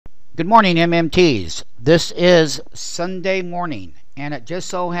Good morning, MMTs. This is Sunday morning, and it just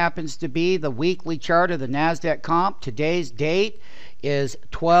so happens to be the weekly chart of the Nasdaq comp. Today's date is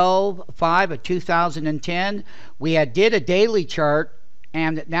 12/5 of 2010. We did a daily chart,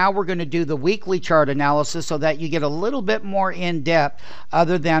 and now we're going to do the weekly chart analysis so that you get a little bit more in depth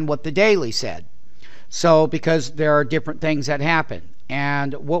other than what the daily said. So, because there are different things that happen.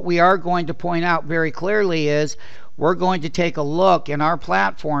 And what we are going to point out very clearly is we're going to take a look in our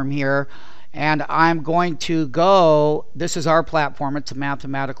platform here, and I'm going to go, this is our platform, it's a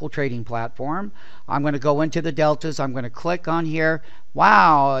mathematical trading platform. I'm going to go into the deltas, I'm going to click on here.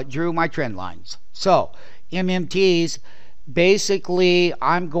 Wow, it drew my trend lines. So, MMTs, basically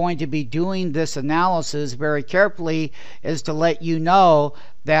I'm going to be doing this analysis very carefully is to let you know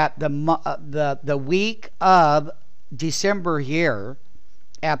that the week of December here,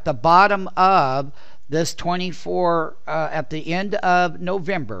 at the bottom of this 24, at the end of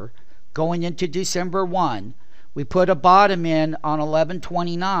November, going into December 1, we put a bottom in on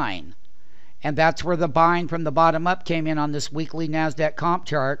 1129. And that's where the buying from the bottom up came in on this weekly Nasdaq comp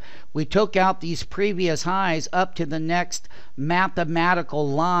chart. We took out these previous highs up to the next mathematical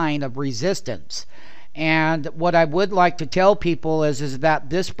line of resistance. And what I would like to tell people is that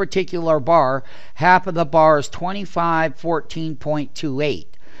this particular bar, half of the bar is 2514.28.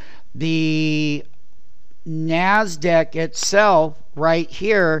 The Nasdaq itself right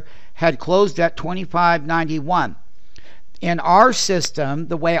here had closed at 2591. In our system,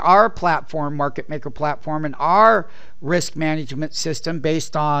 the way our platform, market maker platform, and our risk management system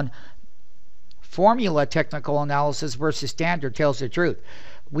based on formula technical analysis versus standard tells the truth.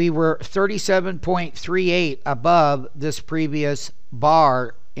 We were 37.38 above this previous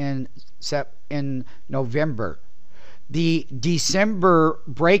bar in November. The December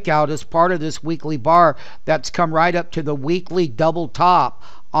breakout is part of this weekly bar that's come right up to the weekly double top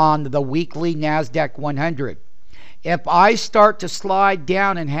on the weekly Nasdaq 100. If I start to slide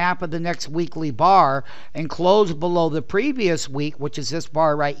down in half of the next weekly bar and close below the previous week, which is this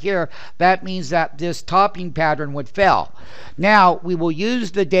bar right here, that means that this topping pattern would fail. Now, we will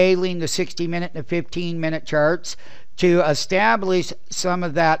use the daily and the 60-minute and the 15-minute charts to establish some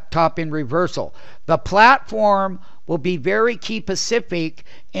of that top-in reversal. The platform will be very key specific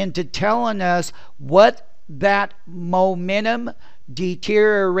into telling us what that momentum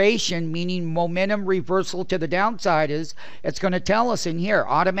deterioration, meaning momentum reversal to the downside, is. It's going to tell us in here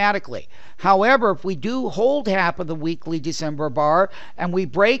automatically. However, if we do hold half of the weekly December bar and we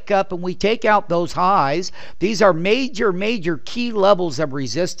break up and we take out those highs, these are major key levels of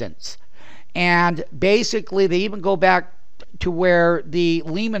resistance. And basically they even go back to where the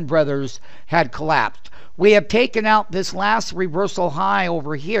Lehman Brothers had collapsed. We have taken out this last reversal high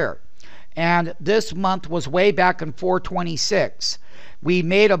over here, and this month was way back in 426. We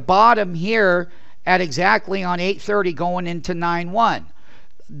made a bottom here at exactly on 830 going into 9-1.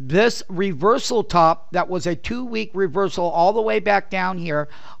 This reversal top that was a 2-week reversal all the way back down here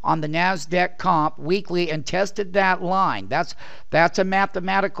on the Nasdaq comp weekly and tested that line. That's a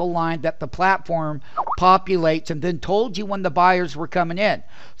mathematical line that the platform populates and then told you when the buyers were coming in.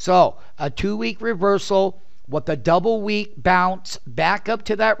 So a 2-week reversal with a double week bounce back up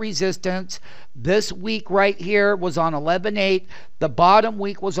to that resistance. This week right here was on 11.8. The bottom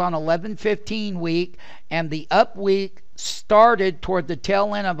week was on 11.15 week, and the up week started toward the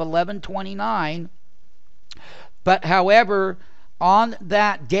tail end of 11.29. But however, on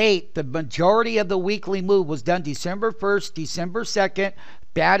that date, the majority of the weekly move was done December 1st, December 2nd.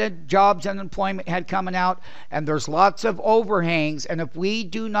 Bad jobs and employment had coming out, and there's lots of overhangs. And if we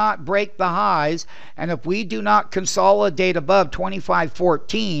do not break the highs, and if we do not consolidate above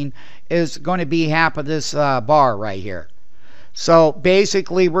 2514, is going to be half of this bar right here. So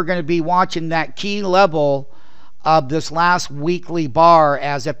basically, we're going to be watching that key level of this last weekly bar,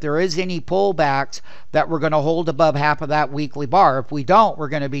 as if there is any pullbacks that we're going to hold above half of that weekly bar. If we don't, we're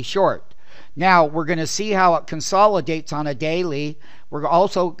going to be short. Now, we're going to see how it consolidates on a daily. We're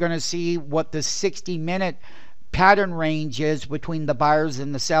also going to see what the 60-minute pattern range is between the buyers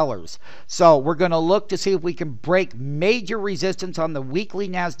and the sellers. So we're going to look to see if we can break major resistance on the weekly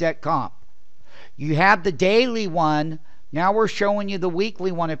Nasdaq comp. You have the daily one. Now we're showing you the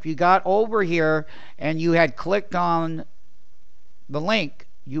weekly one. If you got over here and you had clicked on the link,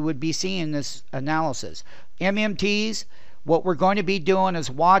 you would be seeing this analysis. MMTs, what we're going to be doing is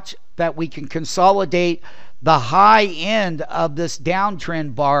watch that we can consolidate the high end of this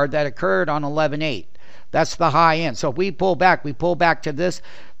downtrend bar that occurred on 11.8. That's the high end. So if we pull back to this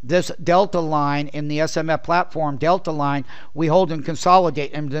delta line in the SMF platform, delta line, we hold and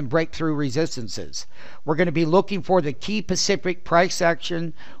consolidate and then break through resistances. We're going to be looking for the key Pacific price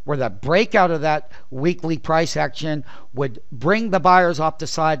action, where the breakout of that weekly price action would bring the buyers off the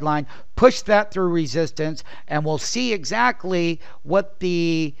sideline, push that through resistance, and we'll see exactly what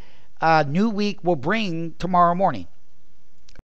the new week will bring tomorrow morning.